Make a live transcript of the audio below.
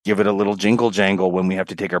give it a little jingle jangle when we have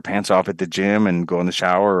to take our pants off at the gym and go in the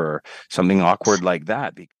shower or something awkward like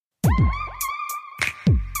that.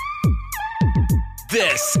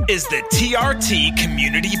 This is the TRT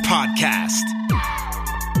Community Podcast,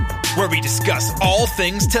 where we discuss all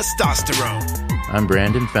things testosterone. I'm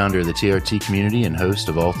Brandon, founder of the TRT Community and host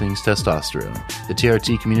of All Things Testosterone. The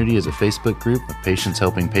TRT Community is a Facebook group of patients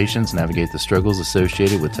helping patients navigate the struggles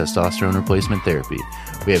associated with testosterone replacement therapy.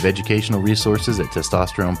 We have educational resources at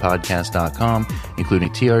testosteronepodcast.com, including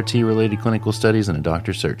TRT-related clinical studies and a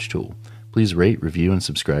doctor search tool. Please rate, review, and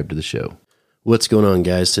subscribe to the show. What's going on,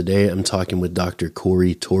 guys? Today I'm talking with Dr.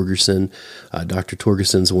 Corey Torgerson. Dr.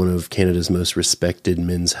 Torgerson is one of Canada's most respected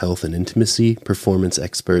men's health and intimacy performance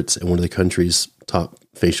experts and one of the country's top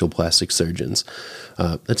facial plastic surgeons.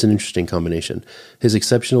 That's an interesting combination. His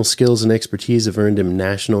exceptional skills and expertise have earned him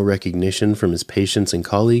national recognition from his patients and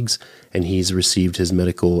colleagues, and he's received his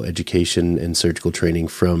medical education and surgical training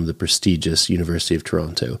from the prestigious University of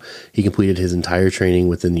Toronto. He completed his entire training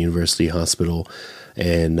within the university hospital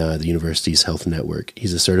and the university's health network.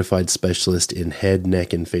 He's a certified specialist in head,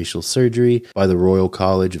 neck, and facial surgery by the Royal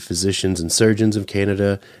College of Physicians and Surgeons of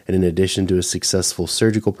Canada, and in addition to a successful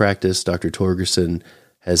surgical practice, Dr. Torgerson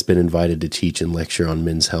has been invited to teach and lecture on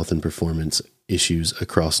men's health and performance issues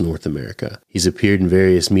across North America. He's appeared in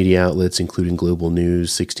various media outlets, including Global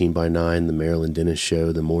News, 16 by 9, The Marilyn Dennis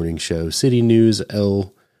Show, The Morning Show, City News,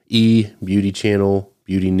 LE, Beauty Channel,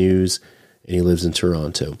 Beauty News, and he lives in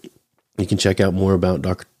Toronto. You can check out more about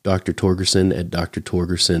Dr. Torgerson at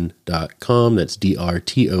drtorgerson.com. That's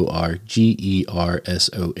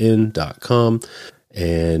DRTORGERSON.com,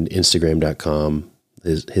 and Instagram.com.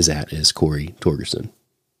 His at is Corey Torgerson.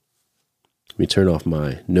 Let me turn off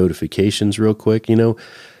my notifications real quick. You know,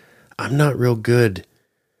 I'm not real good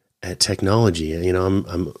at technology. You know,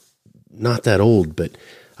 I'm not that old, but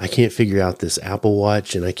I can't figure out this Apple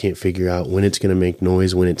Watch, and I can't figure out when it's going to make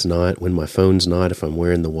noise, when it's not, when my phone's not, if I'm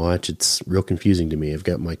wearing the watch. It's real confusing to me. I've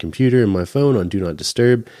got my computer and my phone on Do Not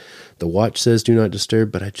Disturb. The watch says Do Not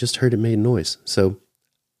Disturb, but I just heard it made noise. So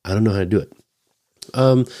I don't know how to do it.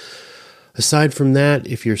 Aside from that,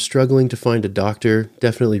 if you're struggling to find a doctor,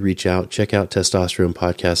 definitely reach out. Check out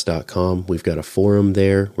testosteronepodcast.com. We've got a forum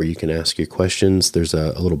there where you can ask your questions. There's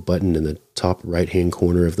a little button in the top right-hand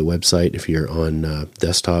corner of the website. If you're on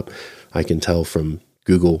desktop, I can tell from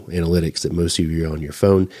Google Analytics that most of you are on your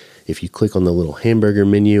phone. If you click on the little hamburger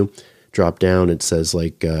menu, drop down, it says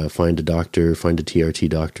like find a doctor, find a TRT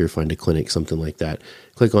doctor, find a clinic, something like that.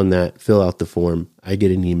 Click on that, fill out the form. I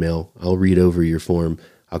get an email. I'll read over your form.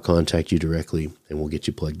 I'll contact you directly, and we'll get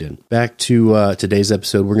you plugged in. Back to today's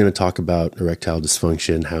episode, we're going to talk about erectile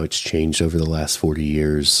dysfunction, how it's changed over the last 40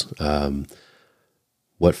 years,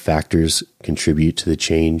 what factors contribute to the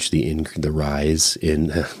change, the rise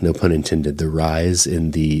in, no pun intended, the rise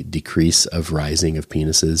in the decrease of rising of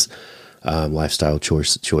penises, lifestyle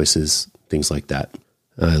choices, things like that.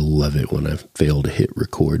 I love it when I fail to hit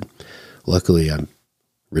record. Luckily, I'm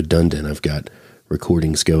redundant. I've got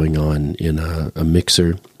recordings going on in a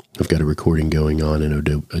mixer. I've got a recording going on in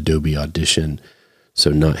Adobe Audition. So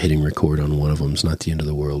not hitting record on one of them is not the end of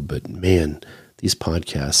the world. But man, these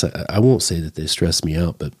podcasts, I won't say that they stress me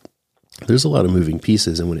out, but there's a lot of moving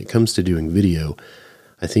pieces. And when it comes to doing video,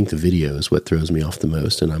 I think the video is what throws me off the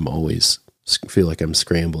most. And I'm always feel like I'm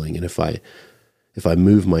scrambling. And if I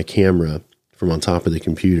move my camera from on top of the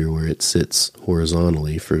computer where it sits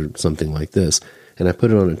horizontally for something like this, and I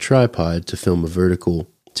put it on a tripod to film a vertical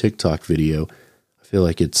TikTok video, I feel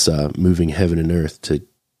like it's moving heaven and earth to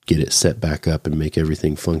get it set back up and make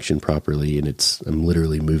everything function properly, and I'm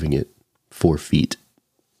literally moving it 4 feet.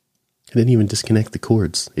 I didn't even disconnect the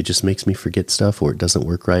cords. It just makes me forget stuff, or it doesn't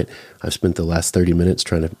work right. I've spent the last 30 minutes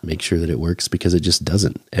trying to make sure that it works because it just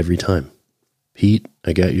doesn't every time. Pete,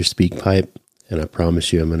 I got your speak pipe, and I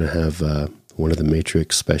promise you I'm going to have one of the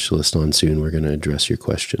Matrix specialists on soon. We're going to address your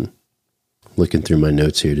question. Looking through my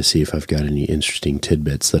notes here to see if I've got any interesting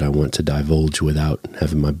tidbits that I want to divulge without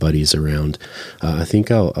having my buddies around. I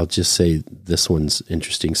think I'll just say this one's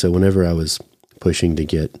interesting. So whenever I was pushing to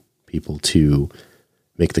get people to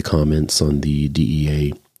make the comments on the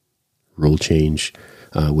DEA rule change,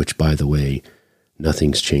 which, by the way,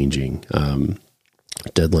 nothing's changing.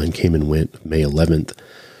 Deadline came and went May 11th.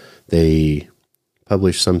 They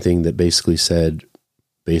published something that basically said,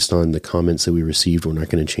 based on the comments that we received, we're not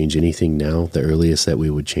going to change anything now. The earliest that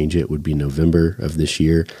we would change it would be November of this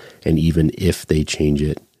year. And even if they change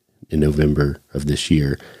it in November of this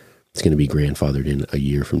year, it's going to be grandfathered in a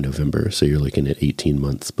year from November. So you're looking at 18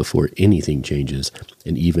 months before anything changes.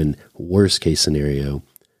 And even worst case scenario,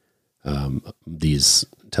 these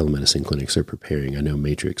telemedicine clinics are preparing. I know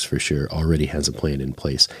Matrix for sure already has a plan in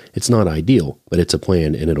place. It's not ideal, but it's a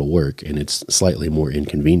plan and it'll work, and it's slightly more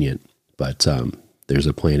inconvenient, but there's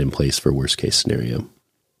a plan in place for worst case scenario.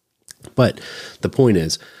 But the point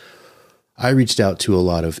is, I reached out to a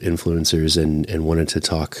lot of influencers and wanted to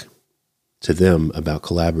talk to them about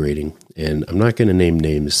collaborating. And I'm not going to name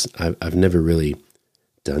names. I've never really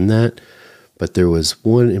done that, but there was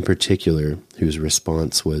one in particular whose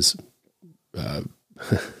response was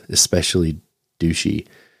especially douchey.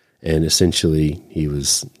 And essentially he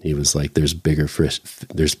was like, there's bigger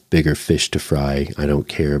fish to fry. I don't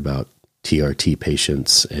care about TRT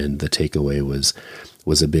patients. And the takeaway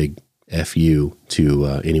was a big F you to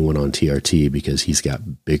anyone on TRT because he's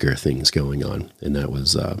got bigger things going on. And that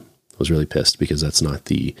was really pissed because that's not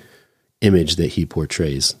the image that he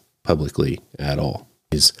portrays publicly at all.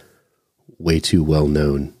 He's way too well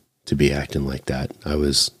known to be acting like that. I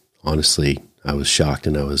was shocked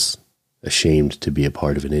and I was ashamed to be a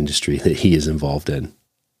part of an industry that he is involved in.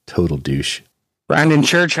 Total douche. Brandon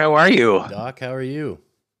Church, how are you? Doc, how are you?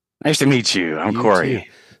 Nice to meet you. I'm Corey.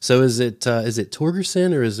 Too. So is it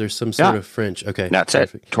Torgerson or is there some sort of French? Okay. That's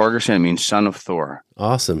perfect. It. Torgerson means son of Thor.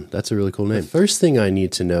 Awesome. That's a really cool name. The first thing I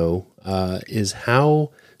need to know is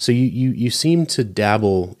how, so you seem to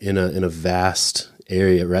dabble in a vast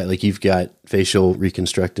area, right? Like you've got facial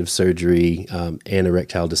reconstructive surgery and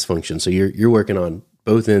erectile dysfunction. So you're working on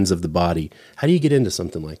both ends of the body. How do you get into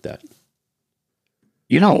something like that?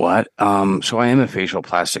 You know what? So I am a facial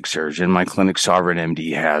plastic surgeon. My clinic, Sovereign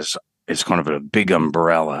MD, it's kind of a big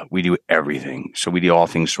umbrella. We do everything. So we do all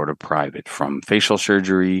things sort of private, from facial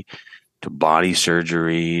surgery to body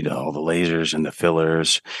surgery to all the lasers and the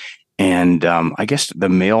fillers. And I guess the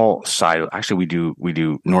male side, actually, we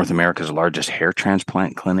do North America's largest hair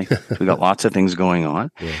transplant clinic. We got lots of things going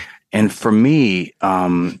on. Yeah. And for me,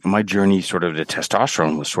 my journey sort of to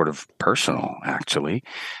testosterone was sort of personal, actually.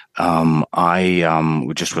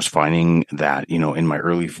 I just was finding that, in my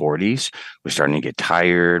early 40s, was starting to get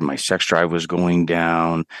tired. My sex drive was going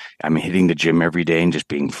down. I'm hitting the gym every day and just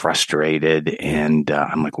being frustrated. And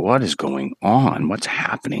I'm like, what is going on? What's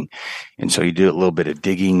happening? And so you do a little bit of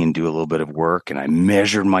digging and do a little bit of work. And I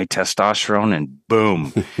measured my testosterone and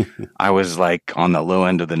boom, I was like on the low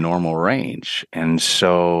end of the normal range. And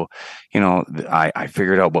so, I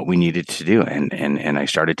figured out what we needed to do. And I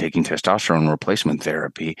started taking testosterone replacement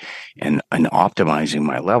therapy and optimizing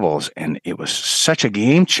my levels. And it was such a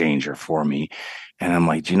game changer for me. And I'm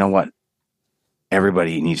like, you know what?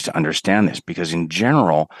 Everybody needs to understand this, because in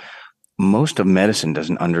general, most of medicine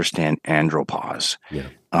doesn't understand andropause. Yeah.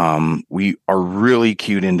 We are really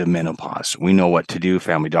cued into menopause. We know what to do.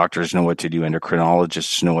 Family doctors know what to do.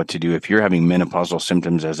 Endocrinologists know what to do. If you're having menopausal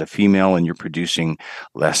symptoms as a female and you're producing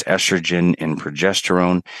less estrogen and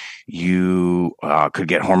progesterone, you could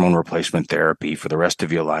get hormone replacement therapy for the rest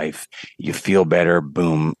of your life. You feel better.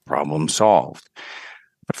 Boom, problem solved.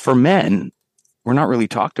 But for men, we're not really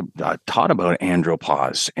taught about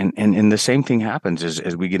andropause. And the same thing happens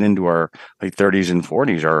as we get into our late 30s and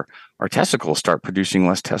 40s, our testicles start producing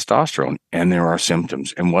less testosterone, and there are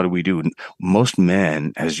symptoms. And what do? Most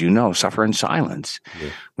men, as you know, suffer in silence. Yeah.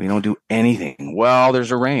 We don't do anything. Well, there's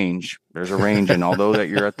a range. And although that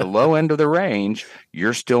you're at the low end of the range,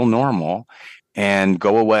 you're still normal. And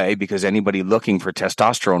go away, because anybody looking for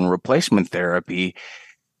testosterone replacement therapy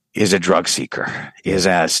is a drug seeker, is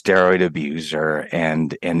a steroid abuser,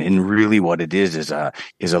 and really what it is a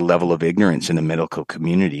level of ignorance in the medical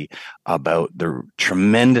community about the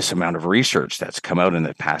tremendous amount of research that's come out in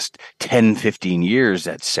the past 10, 15 years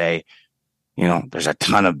that say, there's a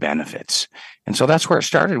ton of benefits. And so that's where it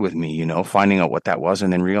started with me, finding out what that was,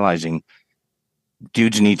 and then realizing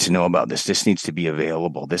dudes need to know about this. This needs to be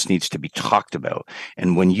available. This needs to be talked about.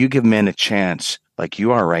 And when you give men a chance, like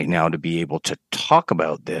you are right now, to be able to talk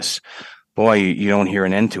about this, boy, you don't hear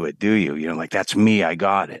an end to it, do you? Like, that's me. I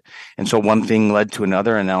got it. And so one thing led to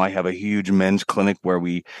another. And now I have a huge men's clinic where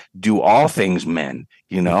we do all things men,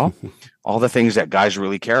 all the things that guys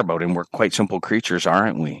really care about. And we're quite simple creatures,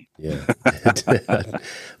 aren't we? Yeah.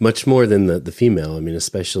 Much more than the female. I mean,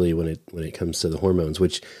 especially when it comes to the hormones,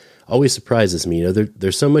 which always surprises me.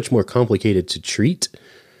 They're so much more complicated to treat,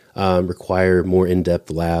 require more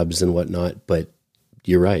in-depth labs and whatnot. But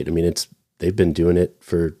you're right. I mean, they've been doing it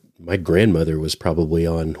for. My grandmother was probably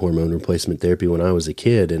on hormone replacement therapy when I was a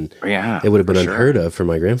kid, and it would have been unheard of for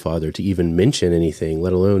my grandfather to even mention anything,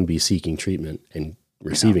 let alone be seeking treatment and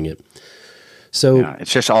receiving it. So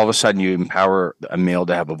it's just all of a sudden you empower a male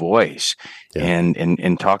to have a voice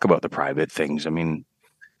and talk about the private things. I mean,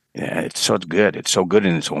 it's good. It's so good,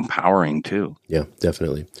 and it's so empowering too. Yeah,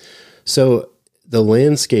 definitely. So the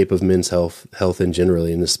landscape of men's health in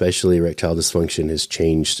generally, and especially erectile dysfunction, has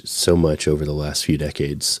changed so much over the last few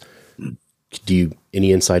decades. Do you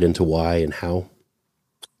any insight into why and how?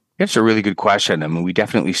 It's a really good question. I mean, we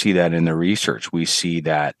definitely see that in the research. We see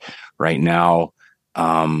that right now,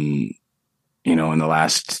 in the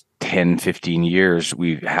last 10, 15 years,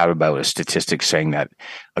 we've had about a statistic saying that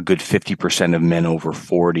a good 50% of men over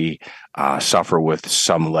 40 suffer with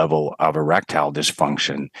some level of erectile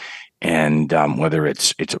dysfunction. And whether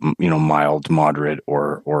it's mild, moderate,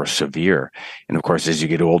 or severe, and of course, as you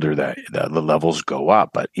get older, the levels go up.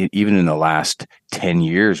 But even in the last 10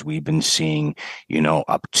 years, we've been seeing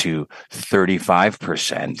up to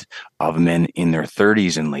 35% of men in their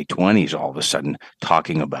 30s and late 20s all of a sudden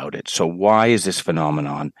talking about it. So why is this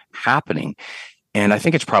phenomenon happening? And I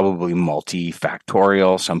think it's probably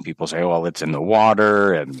multifactorial. Some people say, well, it's in the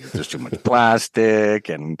water and there's too much plastic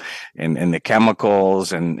and the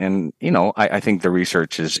chemicals. And I think the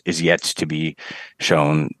research is yet to be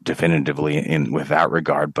shown definitively with that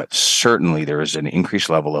regard. But certainly there is an increased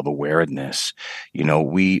level of awareness.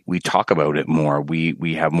 We talk about it more.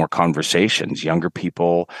 We have more conversations. Younger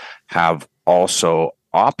people have also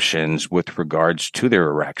options with regards to their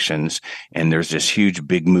erections, and there's this huge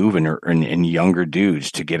big move in younger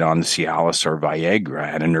dudes to get on Cialis or Viagra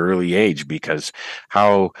at an early age, because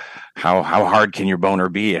how hard can your boner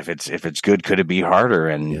be? If it's good, could it be harder?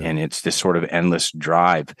 And it's this sort of endless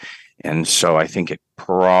drive. And so I think it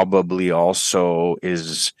probably also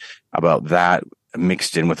is about that,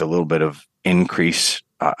 mixed in with a little bit of increase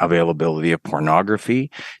availability of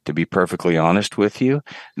pornography. To be perfectly honest with you,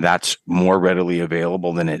 that's more readily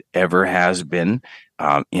available than it ever has been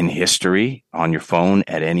in history on your phone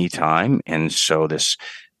at any time. And so this,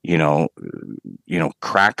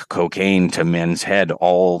 crack cocaine to men's head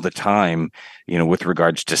all the time, with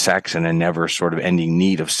regards to sex, and a never sort of ending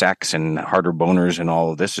need of sex and harder boners and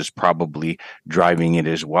all of this is probably driving it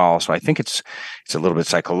as well. So I think it's a little bit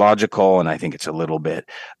psychological, and I think it's a little bit,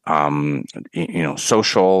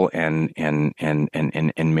 social and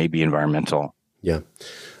maybe environmental. Yeah.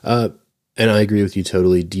 And I agree with you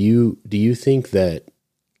totally. Do you think that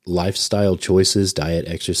lifestyle choices, diet,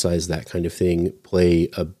 exercise, that kind of thing play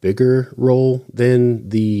a bigger role than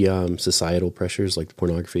the societal pressures like the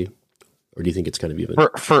pornography? Or do you think it's kind of even?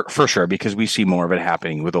 For sure, because we see more of it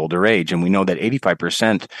happening with older age, and we know that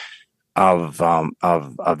 85%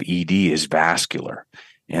 of ED is vascular.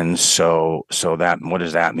 And so that, what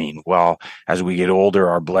does that mean? Well, as we get older,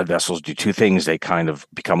 our blood vessels do two things. They kind of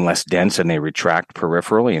become less dense and they retract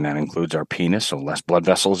peripherally, and that includes our penis. So less blood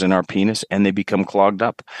vessels in our penis, and they become clogged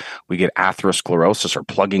up. We get atherosclerosis, or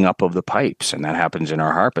plugging up of the pipes, and that happens in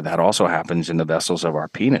our heart, but that also happens in the vessels of our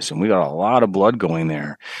penis. And we got a lot of blood going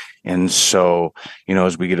there. And so,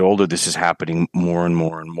 as we get older, this is happening more and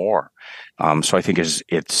more and more. So I think it's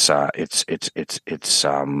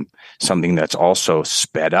something that's also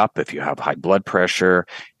sped up if you have high blood pressure,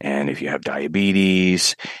 and if you have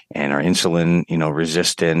diabetes and are insulin,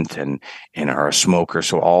 resistant, and are a smoker.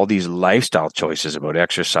 So all these lifestyle choices about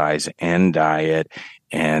exercise and diet,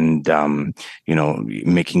 and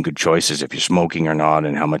making good choices if you're smoking or not,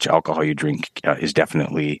 and how much alcohol you drink is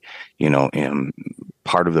definitely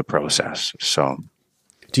part of the process. So,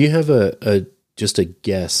 do you have just a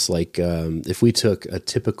guess, like if we took a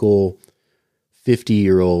typical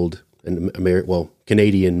 50-year-old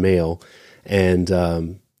Canadian male,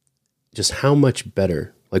 and just how much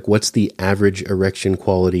better, like what's the average erection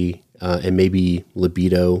quality and maybe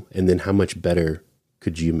libido, and then how much better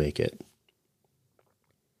could you make it?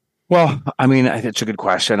 Well, I mean, it's a good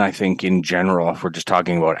question. I think in general, if we're just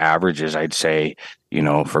talking about averages, I'd say,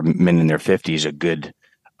 for men in their 50s, a good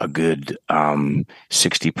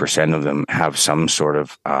 60% of them have some sort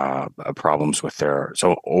of problems with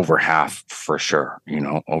so over half for sure,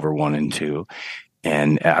 over 1 and 2.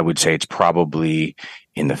 And I would say it's probably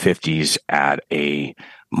in the 50s at a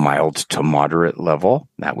mild to moderate level.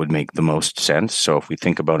 That would make the most sense. So if we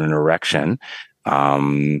think about an erection,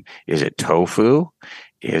 is it tofu?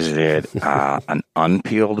 Is it an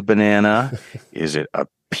unpeeled banana? Is it a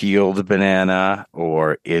peeled banana,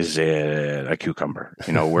 or is it a cucumber?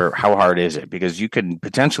 How hard is it? Because you can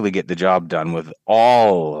potentially get the job done with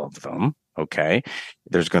all of them. Okay.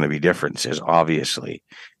 There's going to be differences, obviously.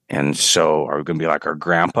 And so are we going to be like our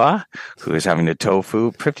grandpa who is having the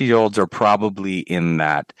tofu? 50-year-olds are probably in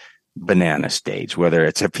that banana stage, whether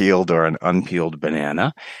it's a peeled or an unpeeled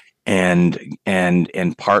banana. And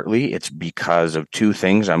partly it's because of two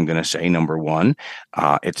things. I'm going to say, number one,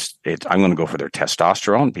 I'm going to go for their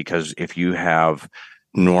testosterone, because if you have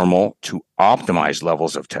normal to optimized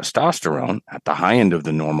levels of testosterone at the high end of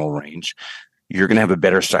the normal range, you're going to have a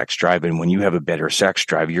better sex drive. And when you have a better sex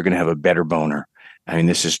drive, you're going to have a better boner. I mean,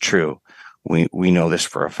 this is true. We know this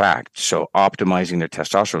for a fact. So optimizing their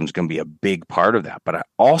testosterone is going to be a big part of that. But I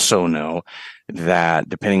also know that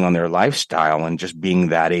depending on their lifestyle and just being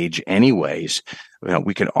that age anyways,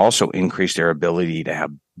 we can also increase their ability to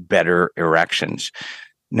have better erections.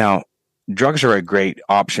 Now, drugs are a great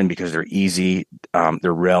option because they're easy.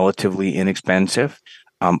 They're relatively inexpensive.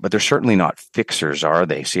 But they're certainly not fixers, are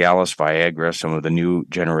they? Cialis, Viagra, some of the new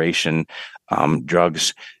generation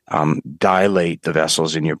drugs dilate the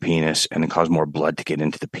vessels in your penis and cause more blood to get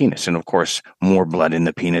into the penis. And of course, more blood in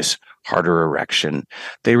the penis, harder erection.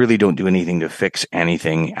 They really don't do anything to fix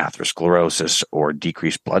anything, atherosclerosis or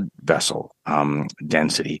decreased blood vessel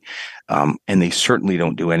density. And they certainly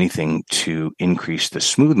don't do anything to increase the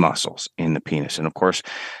smooth muscles in the penis. And of course,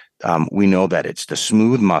 we know that it's the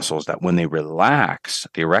smooth muscles that when they relax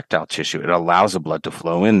the erectile tissue, it allows the blood to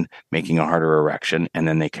flow in, making a harder erection, and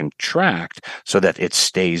then they contract so that it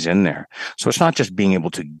stays in there. So it's not just being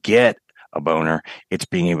able to get a boner, it's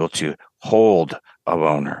being able to hold a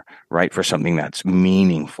boner, right, for something that's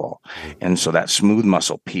meaningful. And so that smooth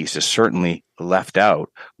muscle piece is certainly left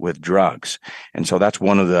out with drugs. And so that's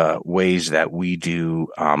one of the ways that we do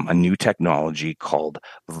a new technology called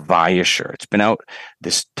Viasure.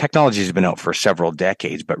 This technology has been out for several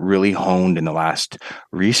decades, but really honed in the last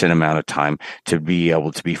recent amount of time to be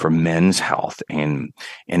able to be for men's health. And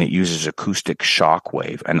it uses acoustic shock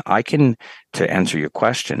wave. And I can, to answer your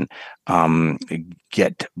question,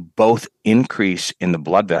 get both increase in the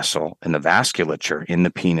blood vessel and the vasculature in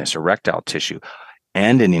the penis, erectile tissue,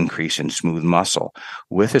 and an increase in smooth muscle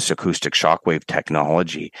with this acoustic shockwave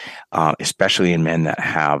technology, especially in men that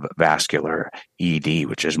have vascular ED,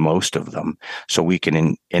 which is most of them. So we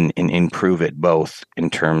can improve it both in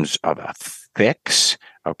terms of a fix,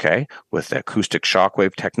 okay, with the acoustic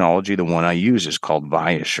shockwave technology. The one I use is called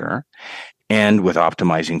Viasure, and with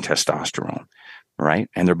optimizing testosterone, right?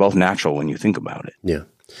 And they're both natural when you think about it. Yeah.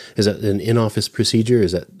 Is that an in-office procedure?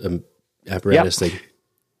 Is that an apparatus thing?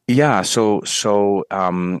 Yeah, so it's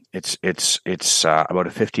about a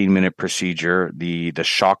 15-minute procedure. The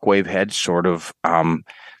shockwave head sort of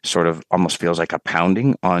almost feels like a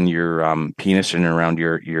pounding on your penis and around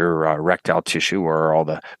your erectile tissue, where all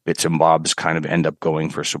the bits and bobs kind of end up going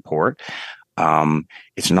for support.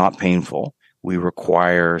 It's not painful. We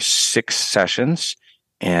require 6 sessions,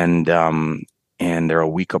 and they're a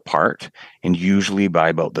week apart. And usually by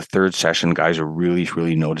about the 3rd session, guys are really,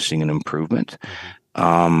 really noticing an improvement.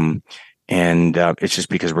 It's just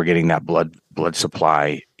because we're getting that blood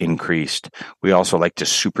supply increased. We also like to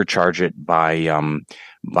supercharge it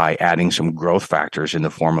by adding some growth factors in the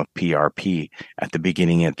form of PRP at the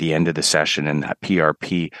beginning, at the end of the session. And that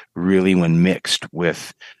PRP really, when mixed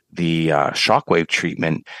with the shockwave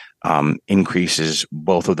treatment, increases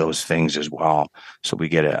both of those things as well. So we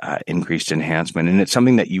get a increased enhancement, and it's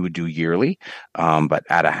something that you would do yearly, but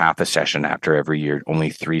at a half a session after every year,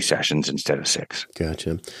 only 3 sessions instead of 6.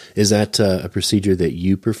 Gotcha. Is that a procedure that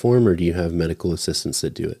you perform, or do you have medical assistants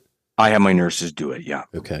that do it? I have my nurses do it. Yeah.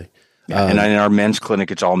 Okay. Yeah, and in our men's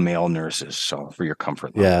clinic, it's all male nurses. So for your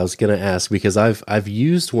comfort level. Yeah, I was going to ask, because I've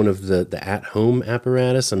used one of the at-home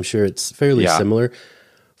apparatus. I'm sure it's fairly similar.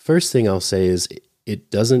 First thing I'll say is it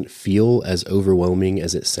doesn't feel as overwhelming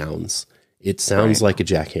as it sounds. It sounds like a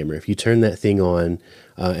jackhammer. If you turn that thing on,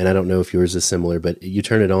 and I don't know if yours is similar, but you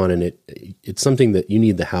turn it on and it's something that you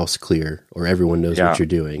need the house clear, or everyone knows what you're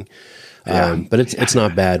doing. But it's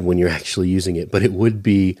not bad when you're actually using it, but it would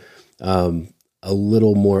be a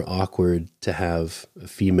little more awkward to have a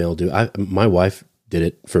female do. My wife did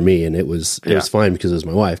it for me, and it was fine because it was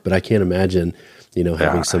my wife, but I can't imagine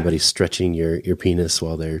having somebody stretching your penis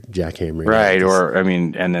while they're jackhammering. Right. Or,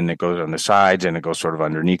 and then it goes on the sides, and it goes sort of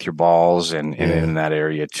underneath your balls and in that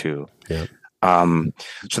area too. Yeah.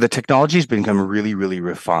 So the technology has become really, really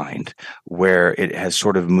refined, where it has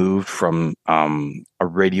sort of moved from a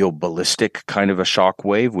radio ballistic kind of a shock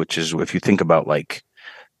wave, which is, if you think about like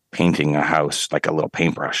painting a house, like a little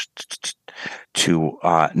paintbrush, to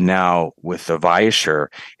now with the Viasure,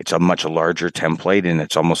 it's a much larger template, and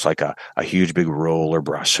it's almost like a huge big roller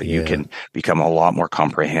brush. So you can become a lot more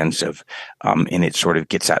comprehensive. And it sort of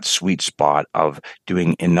gets that sweet spot of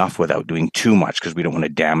doing enough without doing too much, because we don't want to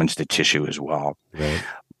damage the tissue as well. Right.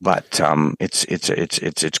 But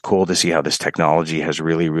it's cool to see how this technology has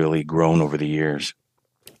really, really grown over the years.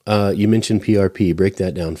 You mentioned PRP. Break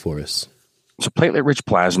that down for us. So platelet-rich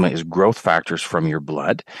plasma is growth factors from your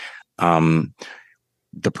blood.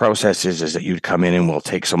 The process is that you'd come in and we'll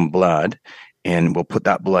take some blood, and we'll put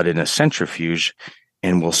that blood in a centrifuge,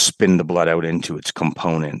 and will spin the blood out into its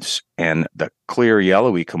components. And the clear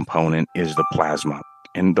yellowy component is the plasma.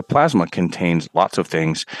 And the plasma contains lots of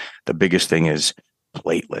things. The biggest thing is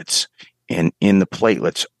platelets. And in the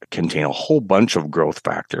platelets contain a whole bunch of growth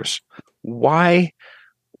factors. Why,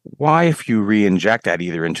 if you re-inject that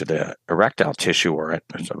either into the erectile tissue or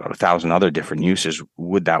there's about 1,000 other different uses,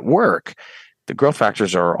 would that work? The growth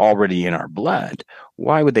factors are already in our blood.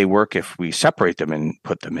 Why would they work if we separate them and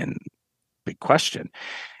put them in? Big question.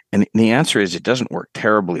 And the answer is it doesn't work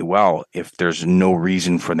terribly well if there's no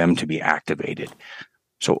reason for them to be activated.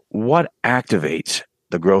 So what activates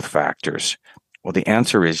the growth factors? Well, the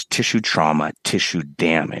answer is tissue trauma, tissue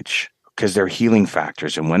damage, because they're healing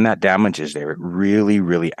factors. And when that damage is there, it really,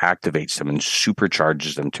 really activates them and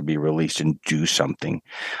supercharges them to be released and do something.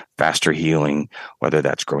 Faster healing, whether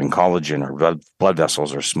that's growing collagen or blood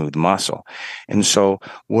vessels or smooth muscle. And so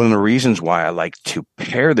one of the reasons why I like to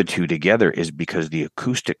pair the two together is because the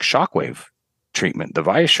acoustic shockwave treatment, the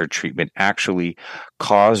ViaSure treatment, actually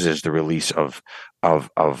causes the release of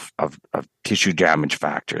tissue damage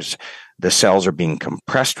factors. The cells are being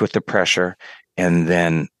compressed with the pressure and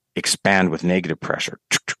then expand with negative pressure.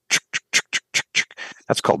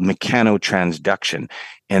 That's called mechanotransduction.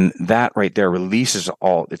 And that right there releases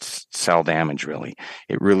all its cell damage, really.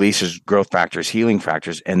 It releases growth factors, healing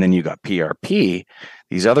factors, and then you got PRP,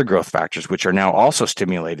 these other growth factors, which are now also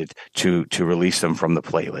stimulated to release them from the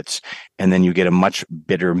platelets. And then you get a much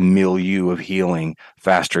better milieu of healing,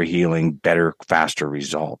 faster healing, better, faster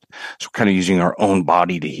result. So kind of using our own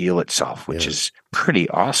body to heal itself, which is pretty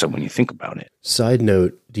awesome when you think about it. Side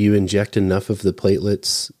note, do you inject enough of the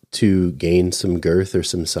platelets to gain some girth or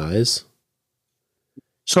some size?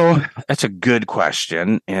 So that's a good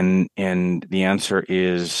question. And the answer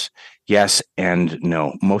is yes and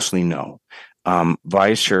no, mostly no.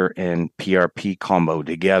 ViaSure and PRP combo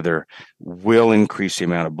together will increase the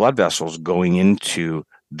amount of blood vessels going into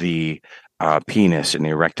the penis and the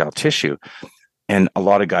erectile tissue. And a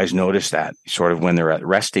lot of guys notice that sort of when they're at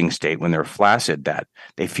resting state, when they're flaccid, that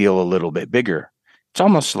they feel a little bit bigger. It's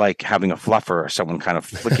almost like having a fluffer or someone kind of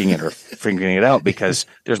flicking it or fingering it out because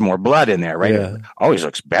there's more blood in there, right? Yeah. It always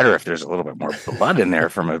looks better if there's a little bit more blood in there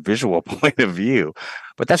from a visual point of view.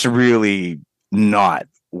 But that's really not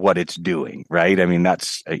what it's doing, right? I mean,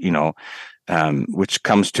 that's, which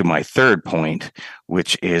comes to my third point,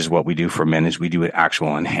 which is what we do for men is we do an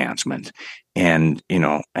actual enhancement. And,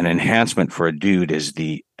 an enhancement for a dude is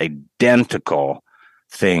the identical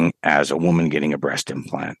thing as a woman getting a breast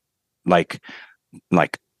implant. Like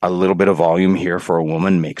a little bit of volume here for a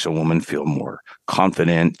woman makes a woman feel more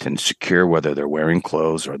confident and secure, whether they're wearing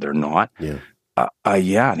clothes or they're not. Yeah.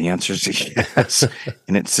 The answer is yes.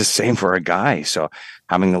 And it's the same for a guy. So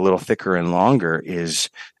having a little thicker and longer is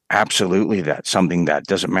absolutely that something that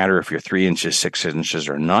doesn't matter if you're 3 inches, 6 inches,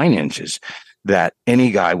 or 9 inches, that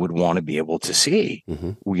any guy would want to be able to see,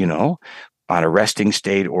 on a resting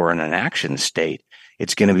state or in an action state.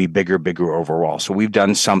 It's going to be bigger overall. So we've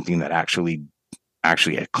done something that actually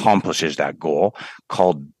accomplishes that goal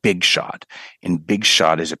called Big Shot. And Big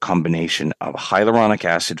Shot is a combination of hyaluronic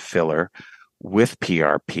acid filler with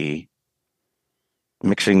PRP,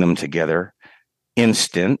 mixing them together,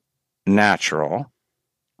 instant, natural,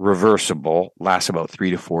 reversible, lasts about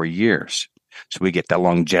 3 to 4 years. So we get that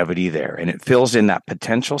longevity there, and it fills in that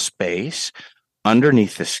potential space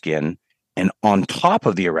underneath the skin and on top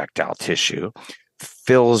of the erectile tissue,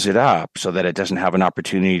 fills it up so that it doesn't have an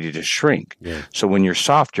opportunity to shrink. Yeah. So when you're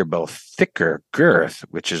soft, you're both thicker girth,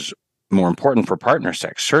 which is more important for partner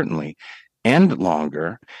sex, certainly, and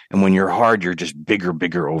longer. And when you're hard, you're just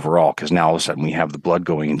bigger overall, because now all of a sudden we have the blood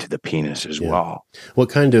going into the penis as well. What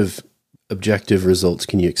kind of objective results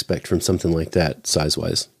can you expect from something like that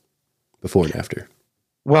size-wise, before and after?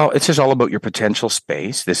 Well, it's just all about your potential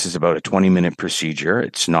space. This is about a 20-minute procedure.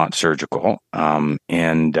 It's not surgical. And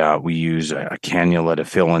we use a cannula to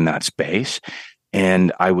fill in that space.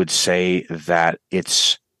 And I would say that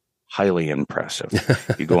it's highly impressive.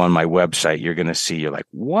 If you go on my website, you're going to see, you're like,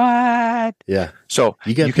 what? Yeah. So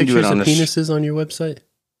you got you can do pictures it on of penises on your website?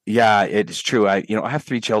 Yeah, it's true. I have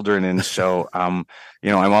 3 children, and so I'm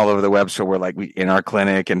all over the web. So we're like, in our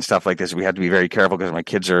clinic and stuff like this, we have to be very careful because my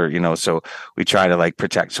kids are, so we try to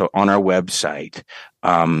protect. So on our website,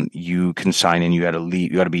 you can sign in. You got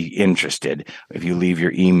to be interested. If you leave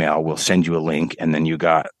your email, we'll send you a link, and then you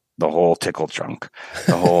got the whole tickle trunk,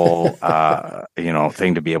 the whole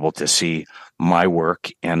thing to be able to see my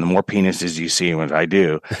work, and the more penises you see, which I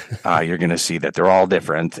do, you're going to see that they're all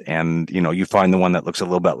different. And, you find the one that looks a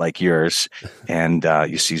little bit like yours, and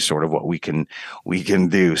you see sort of what we can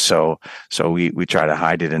do. So we try to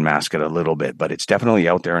hide it and mask it a little bit, but it's definitely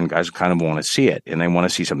out there, and guys kind of want to see it, and they want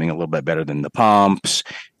to see something a little bit better than the pumps.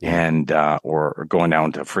 Yeah. And or going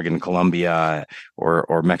down to friggin' Colombia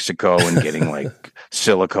or Mexico and getting like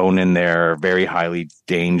silicone in there, very highly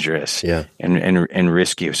dangerous, and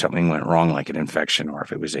risky if something went wrong, like an infection or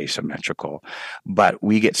if it was asymmetrical. But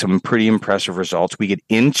we get some pretty impressive results. We get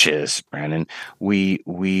inches, Brandon.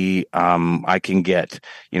 I can get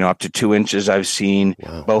up to 2 inches. I've seen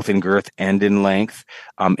both in girth and in length.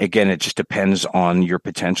 Again, it just depends on your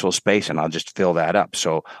potential space, and I'll just fill that up.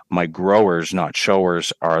 So my growers, not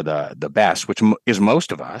showers, are the best, which is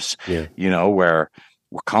most of us. Where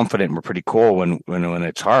we're confident, we're pretty cool when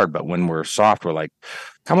it's hard, but when we're soft, we're like,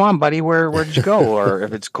 come on, buddy, where'd you go? Or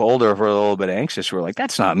if it's cold, or if we're a little bit anxious, we're like,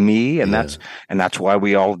 that's not me. And that's why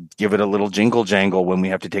we all give it a little jingle jangle when we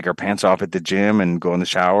have to take our pants off at the gym and go in the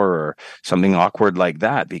shower or something awkward like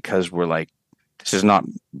that, because we're like, this is not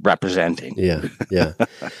representing. Yeah.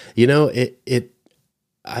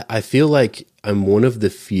 I feel like I'm one of the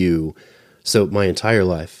few. So my entire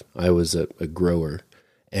life, I was a grower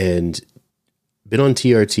and been on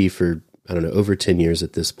TRT for, I don't know, over 10 years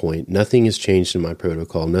at this point. Nothing has changed in my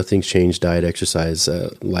protocol. Nothing's changed, diet, exercise,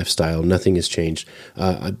 lifestyle. Nothing has changed.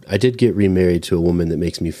 I did get remarried to a woman that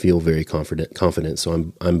makes me feel very confident.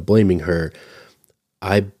 So I'm blaming her.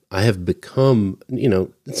 I have become,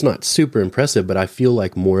 it's not super impressive, but I feel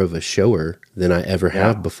like more of a shower than I ever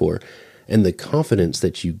have before. And the confidence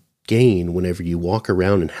that you gain whenever you walk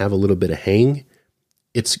around and have a little bit of hang,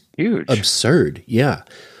 it's huge, absurd. Yeah.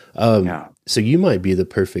 So you might be the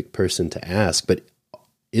perfect person to ask, but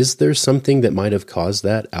is there something that might have caused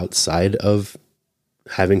that outside of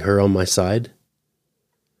having her on my side?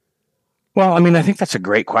 Well, I mean, I think that's a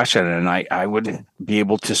great question, and I would be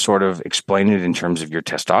able to sort of explain it in terms of your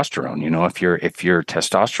testosterone. If your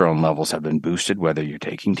testosterone levels have been boosted, whether you're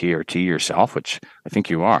taking TRT yourself, which I think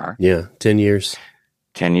you are. Yeah, 10 years.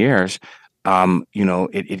 10 years.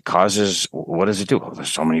 It causes, what does it do? Well,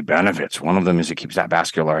 there's so many benefits. One of them is it keeps that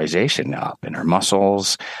vascularization up in our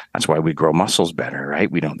muscles. That's why we grow muscles better,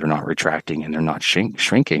 right? They're not retracting and they're not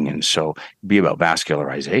shrinking. And so be about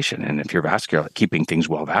vascularization. And if you're keeping things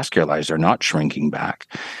well vascularized, they're not shrinking back.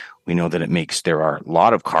 We know that there are a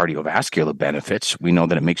lot of cardiovascular benefits. We know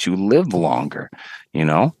that it makes you live longer,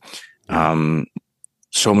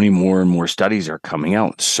 so many more and more studies are coming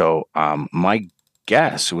out. So, my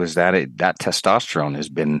guess was that that testosterone has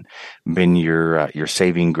been your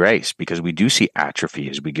saving grace, because we do see atrophy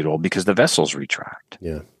as we get old because the vessels retract.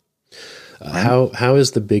 Yeah. How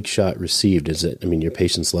is the big shot received? Your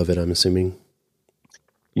patients love it, I'm assuming.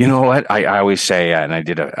 You know what? I always say, and I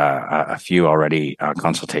did a few already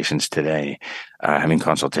consultations today, having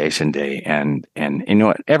consultation day, and you know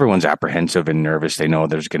what? Everyone's apprehensive and nervous. They know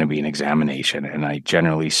there's going to be an examination, and I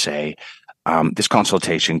generally say, this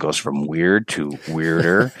consultation goes from weird to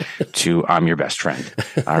weirder to I'm your best friend.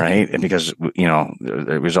 All right. And because,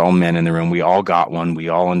 there was all men in the room. We all got one. We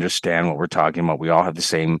all understand what we're talking about. We all have the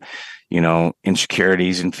same,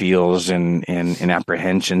 insecurities and feels and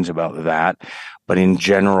apprehensions about that. But in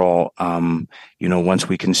general, once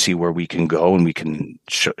we can see where we can go and we can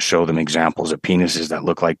show them examples of penises that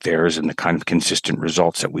look like theirs and the kind of consistent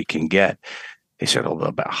results that we can get, they said a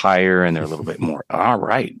little bit higher and they're a little bit more, all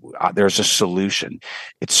right, there's a solution.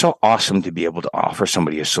 It's so awesome to be able to offer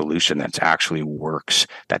somebody a solution that's actually works,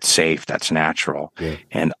 that's safe, that's natural. Yeah.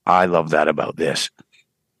 And I love that about this.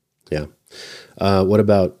 Yeah. What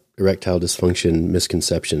about erectile dysfunction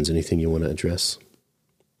misconceptions? Anything you want to address?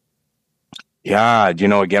 Yeah.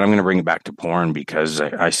 Again, I'm going to bring it back to porn, because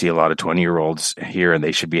I see a lot of 20-year-olds here and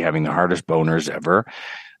they should be having the hardest boners ever.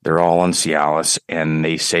 They're all on Cialis and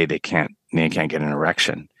they say they can't get an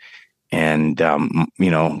erection. And,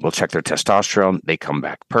 we'll check their testosterone. They come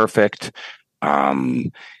back perfect.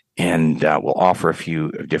 And we'll offer a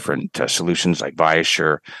few different solutions like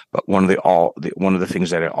Viasure. But one of the things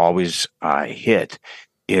that I always hit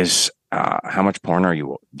is how much porn are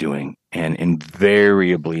you doing? And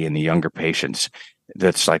invariably in the younger patients,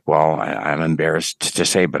 that's like, well, I'm embarrassed to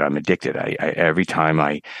say, but I'm addicted. Every time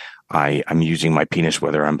I'm using my penis,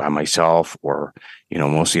 whether I'm by myself or,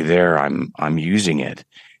 mostly there, I'm using it.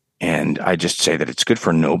 And I just say that it's good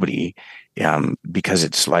for nobody, because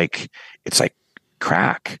it's like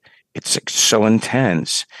crack. It's like so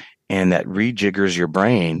intense, and that rejiggers your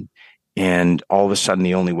brain. And all of a sudden,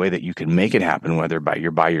 the only way that you can make it happen, whether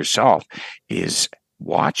you're by yourself, is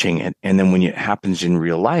watching it, and then when it happens in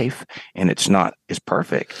real life and it's not as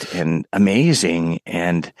perfect and amazing,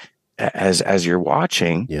 and as you're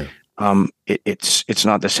watching, Yeah. It's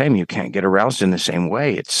not the same. You can't get aroused in the same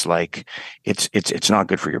way. It's like it's not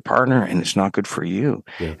good for your partner, and it's not good for you.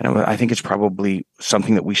 Yeah. And I think it's probably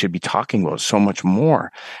something that we should be talking about so much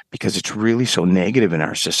more, because it's really so negative in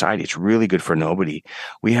our society. It's really good for nobody.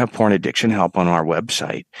 We have porn addiction help on our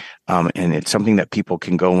website, and it's something that people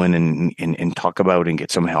can go in and talk about and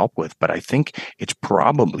get some help with. But I think it's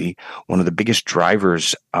probably one of the biggest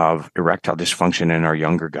drivers of erectile dysfunction in our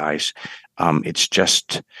younger guys. It's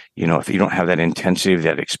just, if you don't have that intensity of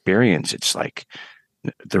that experience, it's like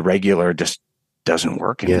the regular just doesn't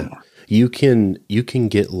work anymore. You can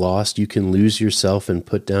get lost. You can lose yourself and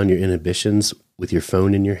put down your inhibitions with your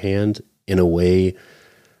phone in your hand in a way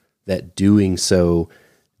that doing so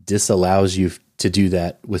disallows you to do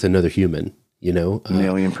that with another human,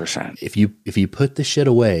 $1,000,000%. If you put the shit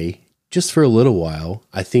away just for a little while,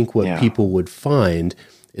 I think what people would find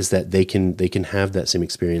is that they can have that same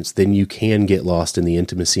experience. Then you can get lost in the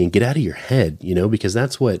intimacy and get out of your head, because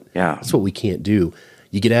that's what we can't do.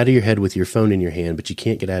 You get out of your head with your phone in your hand, but you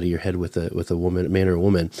can't get out of your head with a woman, a man or a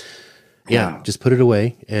woman. Yeah. Just put it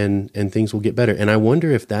away and things will get better. And I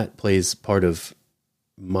wonder if that plays part of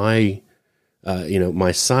my,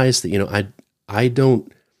 my size that,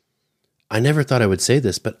 I never thought I would say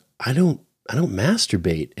this, but I don't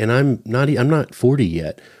masturbate, and I'm not 40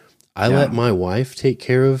 yet. I let my wife take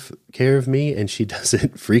care of me, and she does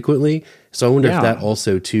it frequently. So I wonder if that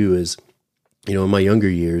also too is, in my younger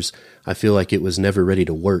years, I feel like it was never ready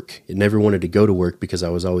to work. It never wanted to go to work because I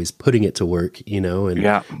was always putting it to work,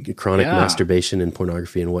 and chronic masturbation and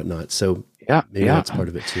pornography and whatnot. So maybe that's part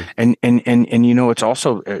of it too. And it's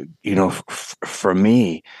also, for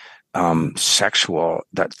me, sexual,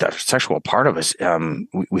 that sexual part of us,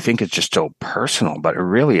 we think it's just so personal, but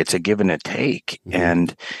really it's a give and a take.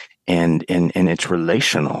 Mm-hmm. And it's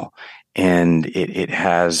relational, and it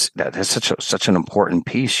has that's such an important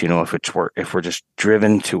piece. If we're just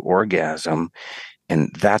driven to orgasm,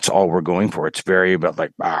 and that's all we're going for, it's very about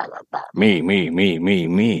like me.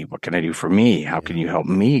 What can I do for me? How can you help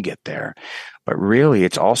me get there? But really,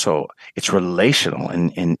 it's relational,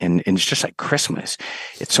 and it's just like Christmas.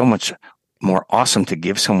 It's so much more awesome to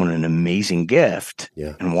give someone an amazing gift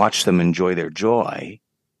and watch them enjoy their joy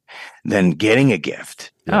than getting a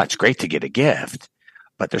gift. It's great to get a gift,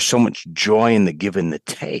 but there's so much joy in the give and the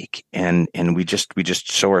take. And we just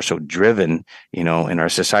are so driven, in our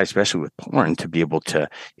society, especially with porn, to be able to,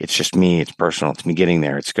 it's just me, it's personal, it's me getting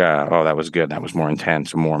there. It's that was good. That was more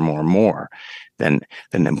intense, more than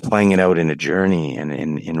them playing it out in a journey and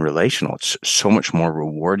in relational. It's so much more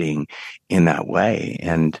rewarding in that way.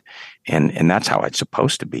 And that's how it's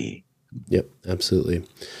supposed to be. Yep. Absolutely.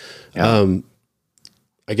 Yeah.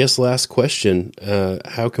 I guess last question,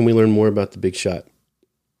 how can we learn more about The Big Shot?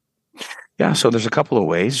 Yeah, so there's a couple of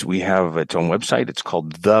ways. We have its own website. It's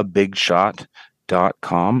called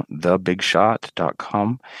thebigshot.com,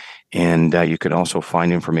 thebigshot.com. And you can also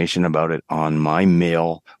find information about it on my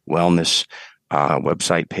male wellness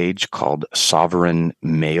website page called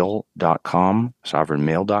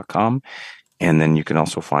sovereignmale.com. And then you can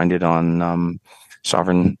also find it on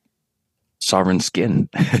sovereignskin.com.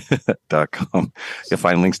 You'll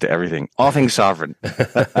find links to everything, all things sovereign.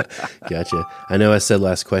 Gotcha. I know I said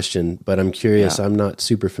last question, but I'm curious. I'm not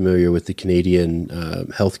super familiar with the Canadian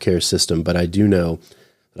healthcare system, but I do know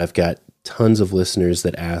that I've got tons of listeners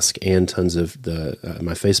that ask, and tons of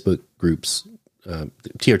my Facebook groups, the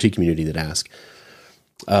TRT community, that ask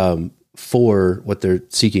for what they're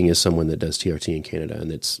seeking is someone that does TRT in Canada,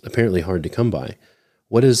 and it's apparently hard to come by.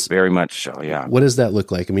 Very much so, yeah. What does that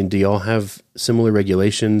look like? I mean, do y'all have similar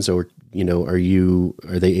regulations, or,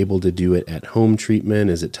 are they able to do it at home treatment?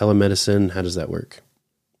 Is it telemedicine? How does that work?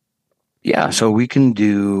 Yeah, so we can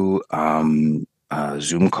do a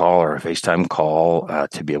Zoom call or a FaceTime call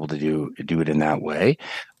to be able to do it in that way.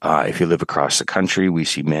 If you live across the country, we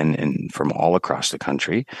see men from all across the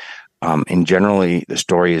country. And generally, the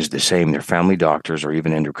story is the same. Their family doctors or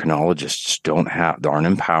even endocrinologists aren't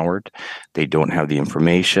empowered. They don't have the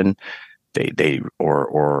information. They have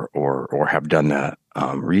done the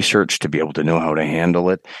research to be able to know how to handle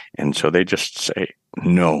it, and so they just say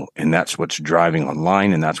no. And that's what's driving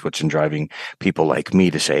online, and that's what's driving people like me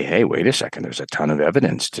to say, "Hey, wait a second. There's a ton of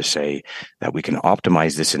evidence to say that we can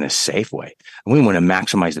optimize this in a safe way. And we want to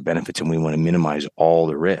maximize the benefits, and we want to minimize all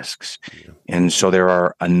the risks." Yeah. And so there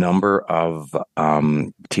are a number of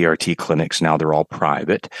TRT clinics now. They're all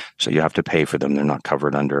private, so you have to pay for them. They're not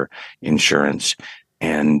covered under insurance.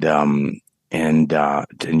 And and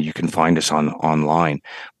you can find us online.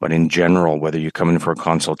 But in general, whether you come in for a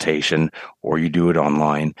consultation or you do it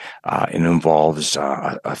online, it involves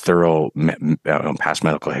a thorough past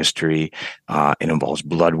medical history. It involves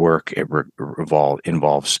blood work. It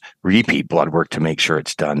involves repeat blood work to make sure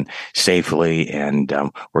it's done safely, and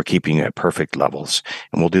we're keeping it at perfect levels.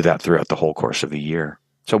 And we'll do that throughout the whole course of the year.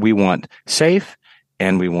 So we want safe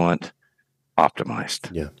and we want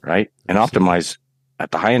optimized, right? And optimized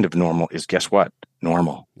at the high end of normal is, guess what?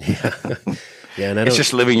 Normal. Yeah. And it's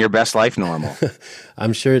just living your best life normal.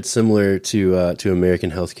 I'm sure it's similar to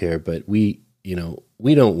American healthcare, but we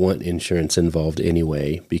don't want insurance involved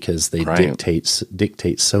anyway, because they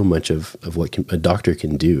dictate so much of what a doctor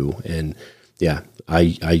can do. And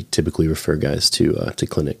I typically refer guys to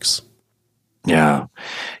clinics. Yeah.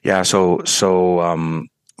 There's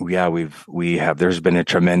been a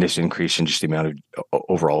tremendous increase in just the amount of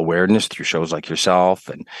overall awareness through shows like yourself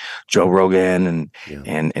and Joe Rogan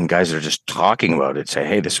and guys that are just talking about it, say,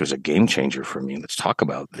 hey, this was a game changer for me. Let's talk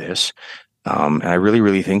about this. And I really,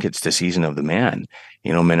 really think it's the season of the man.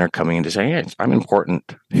 Men are coming in to say, hey, I'm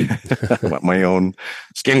important. I want my own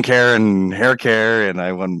skincare and hair care. And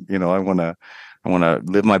I want to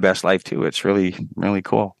live my best life too. It's really, really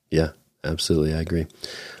cool. Yeah, absolutely. I agree.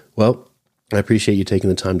 Well, I appreciate you taking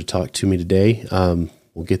the time to talk to me today.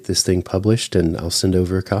 We'll get this thing published and I'll send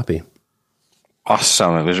over a copy.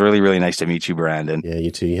 Awesome. It was really, really nice to meet you, Brandon. Yeah,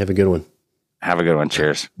 you too. You have a good one. Have a good one.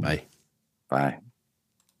 Cheers. Bye. Bye.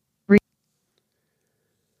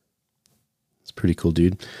 It's pretty cool,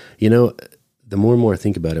 dude. The more and more I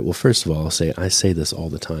think about it, well, first of all, I say this all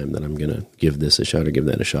the time, that I'm going to give this a shot or give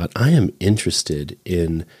that a shot. I am interested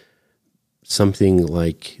in something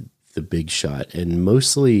like The Big Shot, and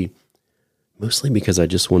mostly because I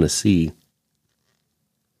just want to see,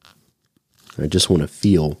 I just want to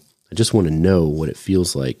feel, I just want to know what it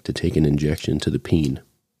feels like to take an injection to the peen.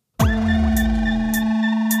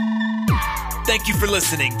 Thank you for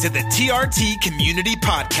listening to the TRT Community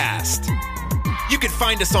Podcast. You can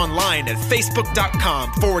find us online at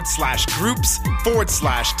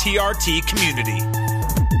facebook.com/groups/TRT Community.